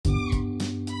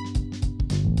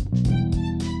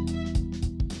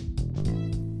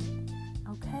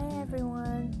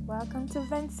welcome to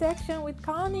Vent Section with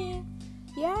Connie.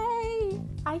 Yay!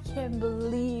 I can't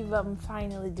believe I'm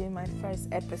finally doing my first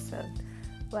episode.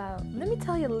 Well, let me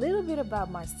tell you a little bit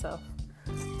about myself.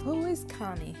 Who is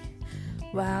Connie?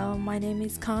 Well, my name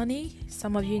is Connie.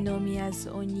 Some of you know me as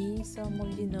Oni, some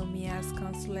of you know me as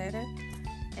Consolata,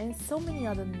 and so many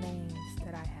other names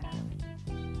that I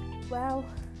have. Well,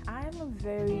 I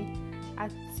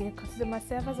consider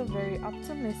myself as a very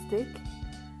optimistic,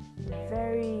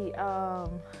 very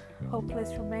hopeless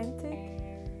romantic,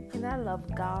 and I love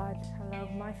God. I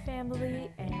love my family,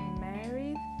 and I'm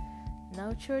married.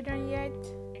 No children yet.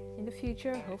 In the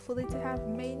future, hopefully to have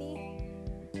many,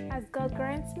 as God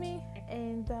grants me.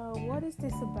 And what is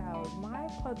this about? My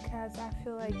podcast, I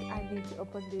feel like I need to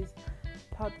open this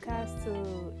podcast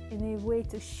in a way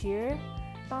to share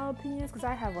my opinions, because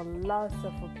I have a lot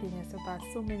of opinions about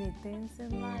so many things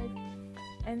in life,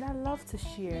 and I love to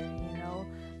share.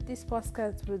 This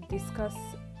podcast will discuss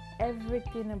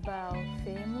everything about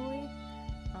family,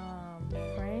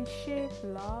 friendship,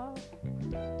 love,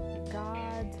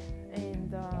 God,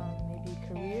 and maybe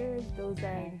careers. Those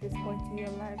are in this point in your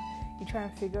life. You try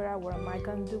and figure out, what am I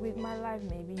going to do with my life?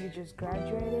 Maybe you just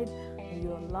graduated and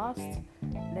you're lost.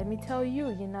 Let me tell you,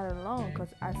 you're not alone,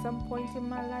 because at some point in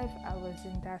my life, I was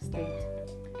in that state.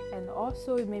 And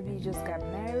also, maybe you just got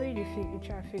married. You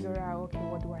try to figure out, okay,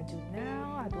 what do I do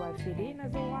now? How do I fit in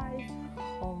as a wife?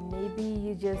 Or maybe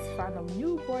you just found a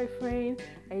new boyfriend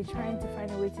and you're trying to find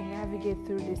a way to navigate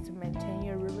through this to maintain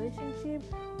your relationship.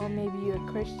 Or maybe you're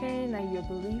a Christian and you're a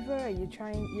believer and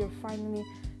you're finally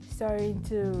starting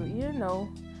to,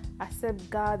 accept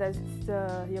God as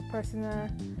your personal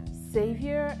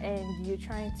Savior, and you're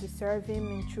trying to serve Him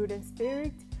in truth and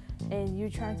spirit, and you're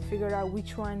trying to figure out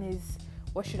which one is,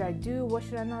 what should I do, what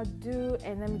should I not do.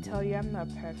 And let me tell you, I'm not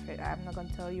perfect. I'm not going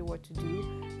to tell you what to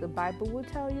do. The Bible will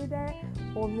tell you that.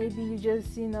 Or maybe you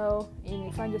just, you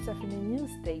find yourself in a new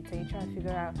state and you're trying to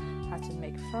figure out how to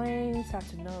make friends, how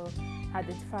to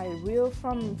identify real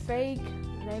from fake.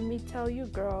 Let me tell you,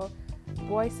 girl,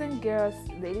 boys and girls,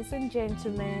 ladies and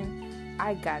gentlemen,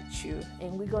 I got you.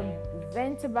 And we're going to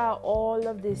vent about all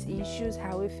of these issues,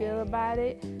 how we feel about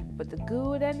it, but the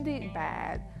good and the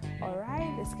bad. All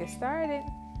right, let's get started.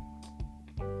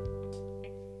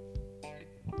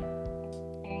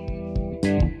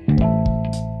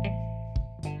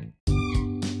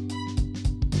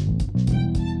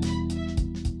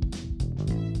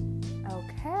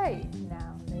 Okay,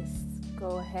 now let's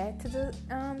go ahead to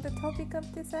the topic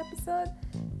of this episode.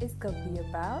 It's going to be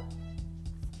about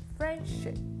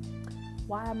friendship.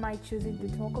 Why am I choosing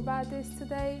to talk about this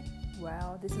today?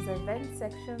 Well, this is a vent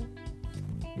section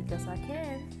because I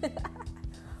can.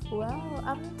 Well,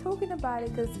 I'm talking about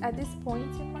it because at this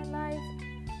point in my life,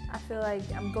 I feel like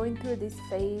I'm going through these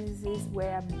phases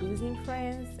where I'm losing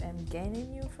friends and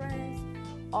gaining new friends,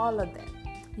 all of them.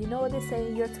 You know what they say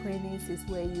in your 20s is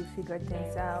where you figure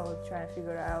things out, try to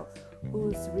figure out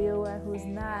who's real and who's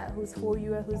not, who's for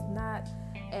you and who's not.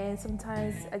 And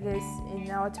sometimes, I guess, in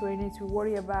our 20s, we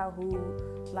worry about who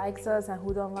likes us and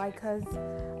who don't like us.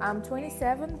 I'm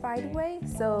 27, by the way,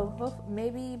 so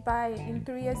maybe in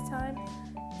 3 years' time,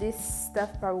 this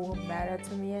stuff probably won't matter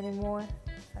to me anymore.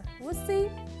 We'll see.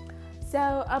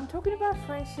 So I'm talking about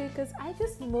friendship because I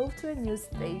just moved to a new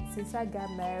state since I got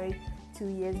married 2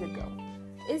 years ago.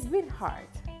 It's been hard,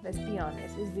 let's be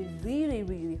honest. It's been really,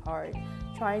 really hard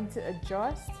trying to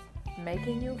adjust.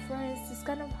 Making new friends is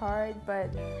kind of hard,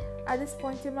 but at this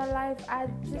point in my life,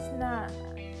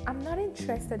 I'm not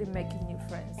interested in making new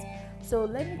friends. So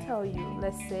let me tell you,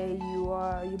 let's say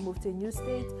you move to a new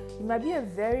state, you might be a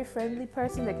very friendly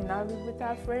person that cannot live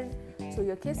without friends. So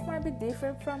your case might be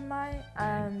different from mine,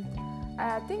 and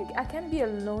I think I can be a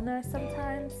loner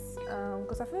sometimes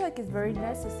because I feel like it's very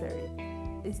necessary.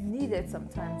 It's needed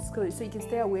sometimes so you can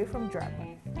stay away from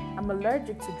drama. I'm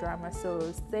allergic to drama, so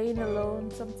staying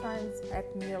alone sometimes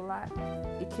helps me a lot.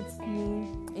 It keeps me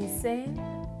insane.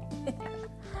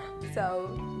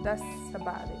 So that's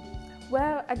about it.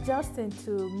 Well, adjusting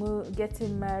to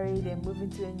getting married and moving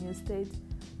to a new state,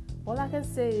 all I can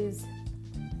say is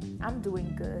I'm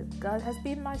doing good. God has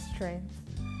been my strength.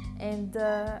 And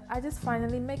I just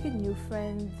finally make a new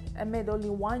friend. I made only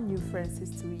one new friend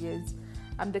since 2 years.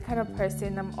 I'm the kind of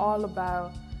person, I'm all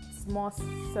about small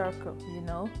circle,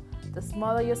 The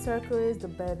smaller your circle is, the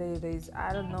better it is.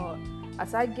 I don't know.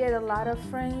 As I get a lot of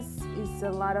friends, it's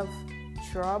a lot of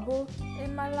trouble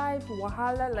in my life.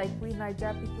 Wahala, like we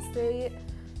Naija people say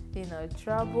it.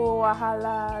 Trouble,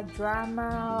 wahala,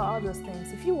 drama, all those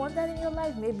things. If you want that in your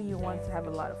life, maybe you want to have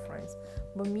a lot of friends.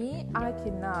 But me, I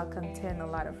cannot contain a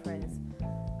lot of friends.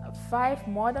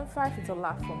 More than five is a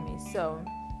lot for me. So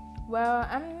Well,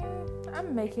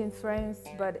 I'm making friends,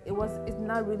 but it's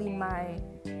not really my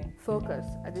focus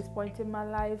at this point in my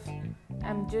life.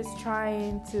 I'm just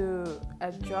trying to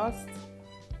adjust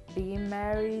being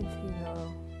married,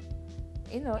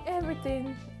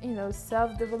 everything,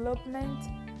 self-development,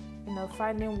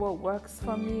 finding what works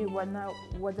for me,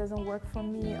 what doesn't work for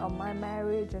me on my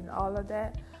marriage and all of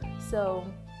that. So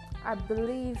I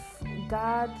believe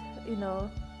God,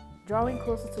 drawing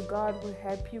closer to God will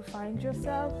help you find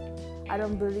yourself. I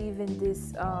don't believe in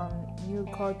this new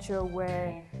culture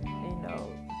where,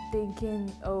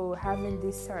 thinking, having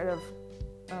this sort of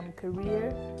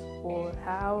career or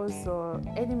house or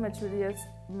any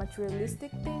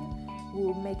materialistic thing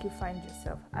will make you find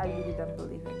yourself. I really don't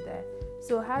believe in that.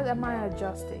 So how am I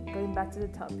adjusting? Going back to the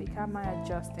topic, how am I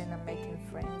adjusting and making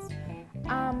friends?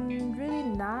 I'm really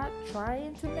not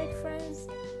trying to make friends,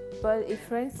 but if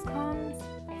friends comes,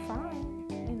 fine.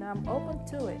 I'm open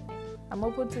to it. I'm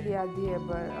open to the idea,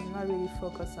 but I'm not really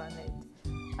focused on it.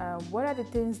 What are the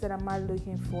things that am I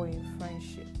looking for in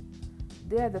friendship?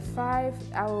 There are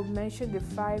I will mention the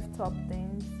 5 top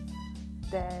things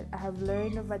that I have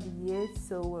learned over the years,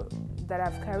 so that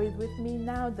I've carried with me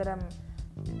now that I'm,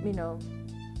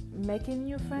 making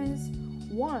new friends.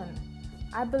 1,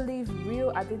 I believe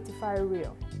real identify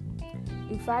real.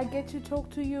 If I get to talk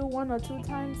to you 1 or 2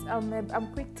 times, I'm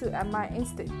quick to, and my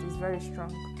instinct is very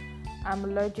strong. I'm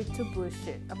allergic to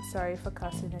bullshit. I'm sorry for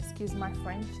cussing, excuse my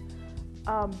French.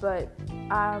 But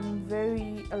I'm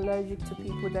very allergic to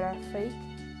people that are fake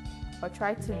or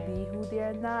try to be who they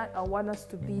are not, or want us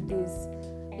to be this,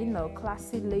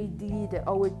 classy lady that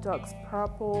always talks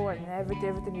purple and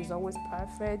everything is always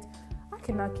perfect. I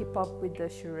cannot keep up with the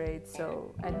charade,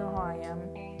 so I know how I am.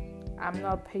 I'm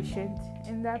not patient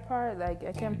in that part. Like,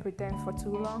 I can't pretend for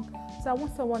too long. So I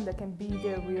want someone that can be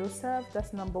their real self.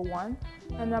 That's number 1.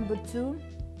 And number 2,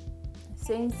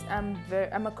 since I'm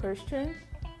a Christian,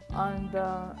 and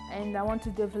I want to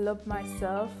develop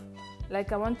myself.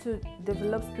 Like, I want to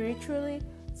develop spiritually.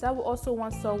 So I would also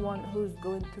want someone who's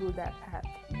going through that path.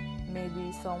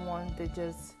 Maybe someone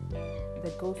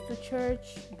that goes to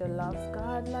church, that loves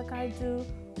God like I do,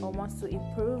 or wants to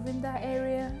improve in that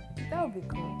area. That would be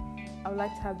cool. I would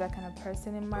like to have that kind of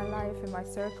person in my life, in my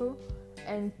circle.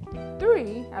 And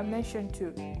 3, I mentioned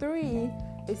 2. 3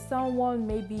 is someone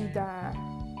maybe that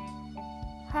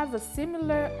have a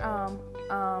similar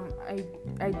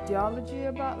ideology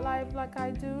about life like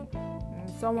I do.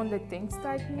 Someone that thinks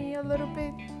like me a little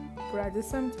bit. But at the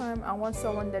same time, I want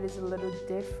someone that is a little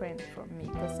different from me,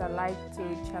 because I like to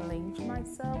challenge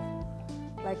myself.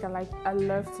 Like, I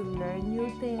love to learn new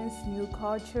things, new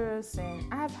cultures, and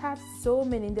I've had so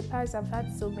many, in the past I've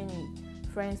had so many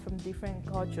friends from different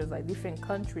cultures, like different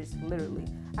countries, literally.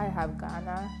 I have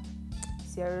Ghana,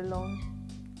 Sierra Leone,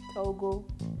 Togo,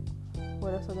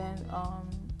 what else again?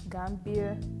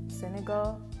 Gambia,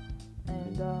 Senegal,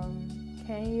 and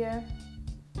Kenya,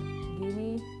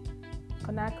 Guinea,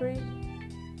 Conakry,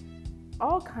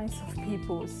 all kinds of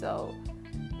people. So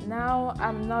now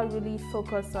I'm not really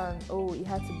focused on, it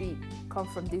has to come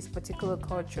from this particular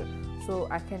culture, so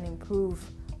I can improve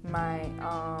my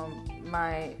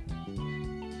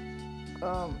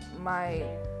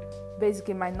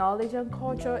basically my knowledge on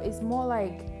culture. Is more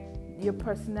like your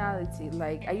personality.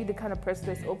 Like, are you the kind of person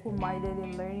that's open-minded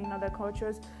in learning other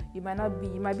cultures? You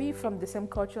might be from the same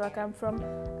culture like I'm from.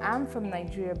 I'm from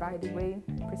Nigeria, by the way,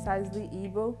 precisely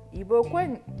Igbo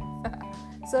Kwen.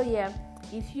 So yeah,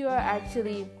 if you are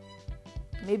actually,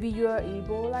 maybe you're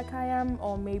Igbo like I am,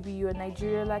 or maybe you're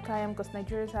Nigeria like I am, because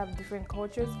Nigerians have different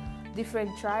cultures,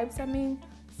 different tribes,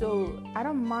 so I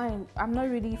don't mind. I'm not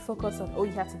really focused on,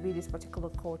 you have to be this particular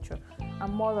culture.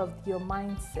 I'm more of your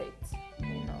mindset,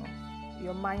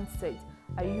 your mindset.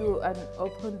 Are you an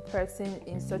open person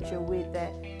in such a way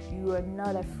that you are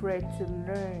not afraid to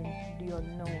learn the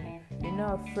unknown? You're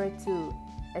not afraid to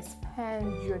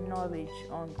expand your knowledge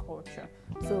on culture.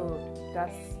 So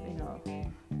that's,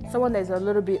 someone that's a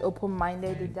little bit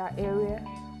open-minded in that area,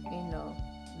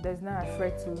 that's not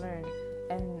afraid to learn.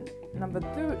 And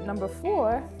number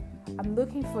 4, I'm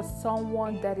looking for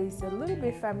someone that is a little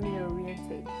bit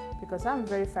family-oriented, because I'm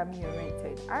very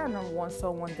family-oriented. I don't want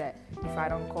someone that if I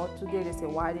don't call today, they say,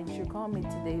 why didn't you call me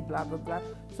today, blah, blah, blah.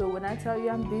 So when I tell you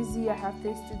I'm busy, I have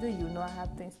things to do, I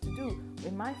have things to do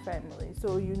with my family.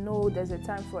 So there's a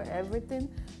time for everything.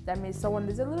 That means someone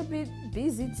is a little bit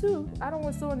busy too. I don't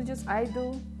want someone to just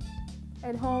idle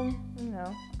at home.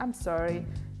 I'm sorry.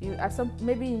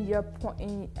 Maybe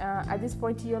at this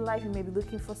point in your life, you may be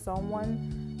looking for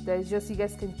someone that just you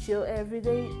guys can chill every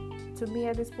day. To me,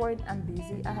 at this point, I'm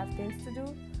busy. I have things to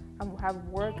do. I have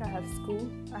work. I have school.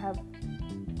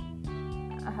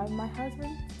 I have my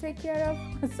husband to take care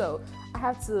of. So I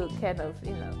have to kind of,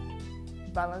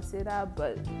 balance it out.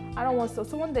 But I don't want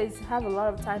someone that have a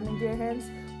lot of time in their hands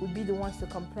would be the ones to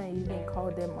complain you didn't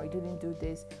call them or you didn't do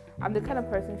this. I'm the kind of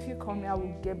person, if you call me, I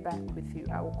will get back with you.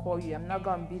 I will call you. I'm not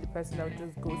going to be the person that will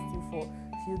just ghost you for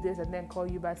a few days and then call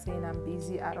you by saying I'm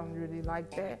busy. I don't really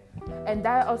like that. And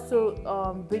that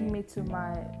also brings me to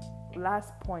my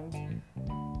last point.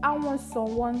 I want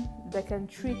someone that can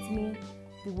treat me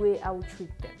the way I would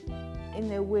treat them,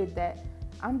 in a way that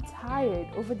I'm tired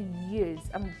over the years.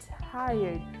 I'm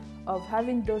tired of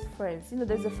having those friends.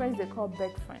 There's the friends they call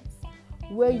bed friends,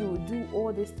 where you will do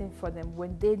all these things for them.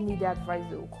 When they need advice,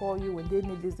 they will call you. When they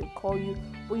need this, they call you.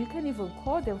 But you can't even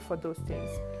call them for those things.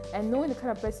 And knowing the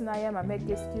kind of person I am, I make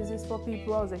excuses for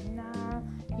people. I was like, nah,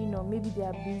 maybe they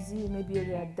are busy, maybe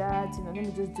they are dads, let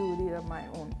me just do it on my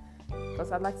own.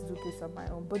 Because I'd like to do this on my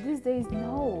own. But these days,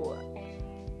 no.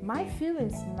 My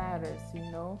feelings matters,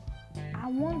 I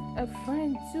want a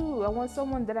friend too. I want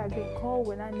someone that I can call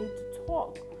when I need to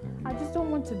talk. I just don't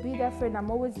want to be that friend.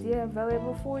 I'm always there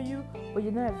available for you, but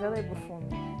you're not available for me.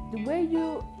 The way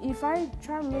if I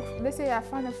try to look, let's say I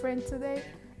find a friend today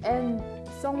and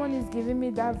someone is giving me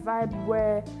that vibe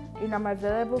where, I'm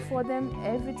available for them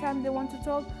every time they want to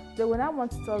talk, then when I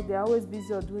want to talk, they're always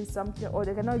busy or doing something, or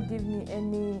they cannot give me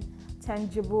any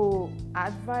tangible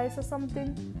advice or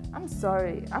something. I'm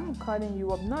sorry, I'm calling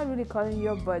you up. Not really calling you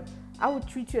up, but I will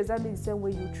treat you exactly the same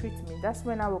way you treat me. That's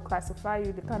when I will classify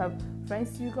you the kind of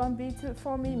friends you're gonna be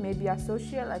for me. Maybe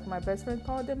associate, like my best friend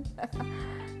called them.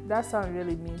 That sounds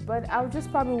really mean, but I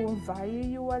just probably won't value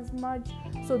you as much.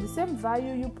 So the same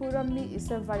value you put on me is the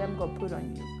same value I'm gonna put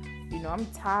on you. I'm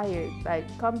tired. Like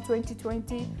come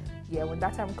 2020, yeah, when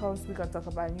that time comes, we're gonna talk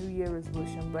about New Year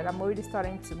resolution. But I'm already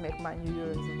starting to make my New Year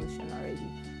resolution already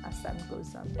as time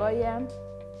goes on. But yeah,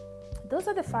 those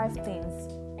are the 5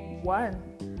 things.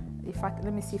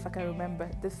 Let me see if I can remember.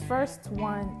 The first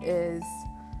one is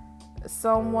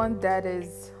someone that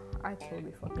is, I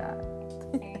totally forgot.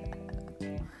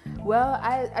 Well,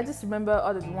 I just remember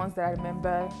all the ones that I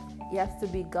remember. It has to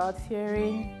be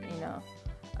God-fearing,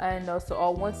 and also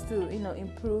or wants to,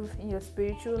 improve in your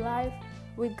spiritual life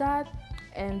with God.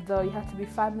 And you have to be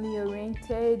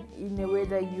family-oriented in a way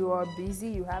that you are busy,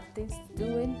 you have things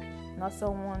doing, not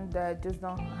someone that just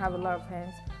don't have a lot of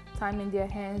time in their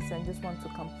hands and just want to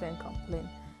complain.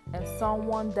 And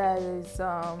someone that is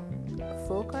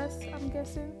focused, I'm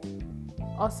guessing,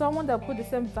 or someone that put the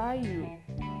same value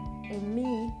in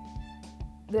me.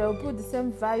 They'll put the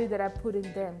same value that I put in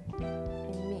them, in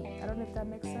me. I don't know if that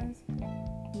makes sense.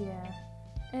 Yeah.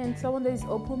 And someone that is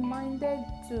open-minded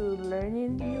to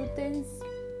learning new things.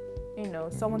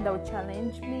 Someone that will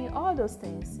challenge me. All those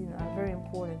things, are very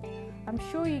important. I'm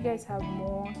sure you guys have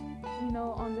more,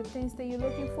 on the things that you're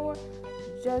looking for.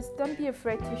 Just don't be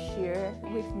afraid to share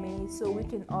with me so we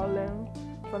can all learn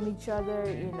from each other,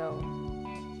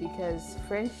 because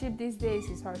friendship these days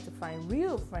is hard to find.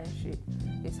 Real friendship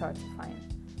is hard to find.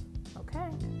 Okay.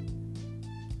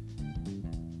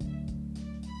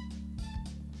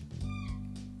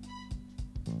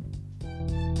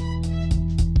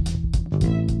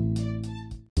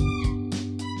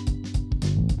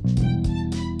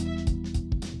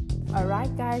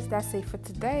 Alright guys, that's it for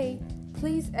today.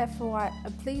 Please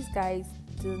guys,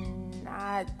 do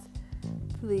not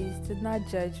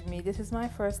judge me. This is my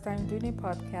first time doing a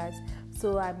podcast,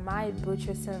 so I might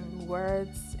butcher some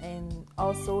words, and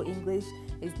also English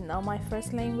is not my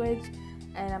first language,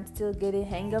 and I'm still getting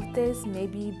hang of this.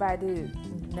 Maybe by the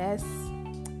next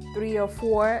 3 or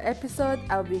 4 episodes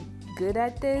I'll be good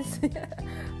at this.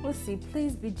 We'll see.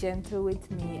 Please be gentle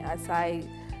with me as I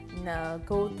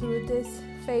go through this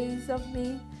phase of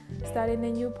me starting a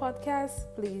new podcast.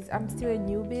 Please, I'm still a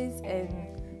newbie,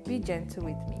 and be gentle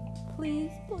with me.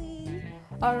 Please.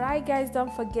 Alright guys,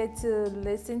 don't forget to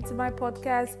listen to my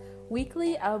podcast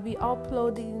weekly. I'll be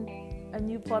uploading a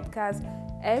new podcast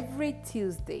every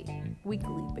Tuesday,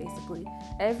 weekly basically,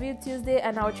 every Tuesday,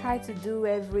 and I'll try to do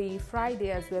every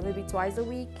Friday as well, maybe twice a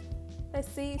week. Let's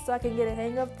see, so I can get a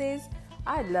hang of this.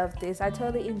 I love this. I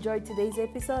totally enjoyed today's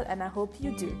episode, and I hope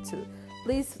you do too.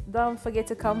 Please don't forget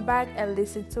to come back and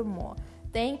listen to more.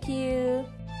 Thank you.